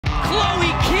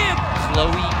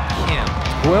Chloe Kim.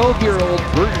 12-year-old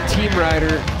Burton team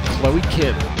rider, Chloe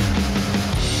Kim.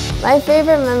 My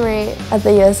favorite memory at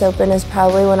the US Open is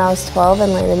probably when I was 12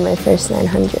 and landed my first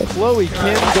 900. Chloe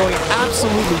Kim going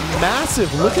absolutely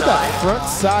massive. Look at that front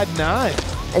side 9.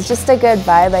 It's just a good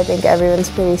vibe. I think everyone's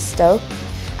pretty stoked.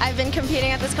 I've been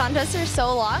competing at this contest for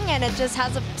so long and it just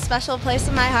has a special place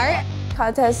in my heart.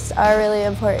 Contests are really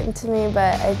important to me,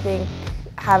 but I think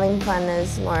having fun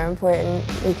is more important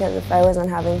because if I wasn't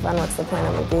having fun, what's the point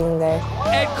of me being there?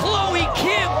 And Chloe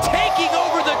Kim taking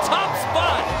over the top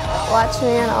spot. Watch me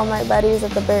and all my buddies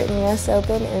at the Burton US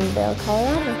Open in Vail,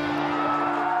 Colorado.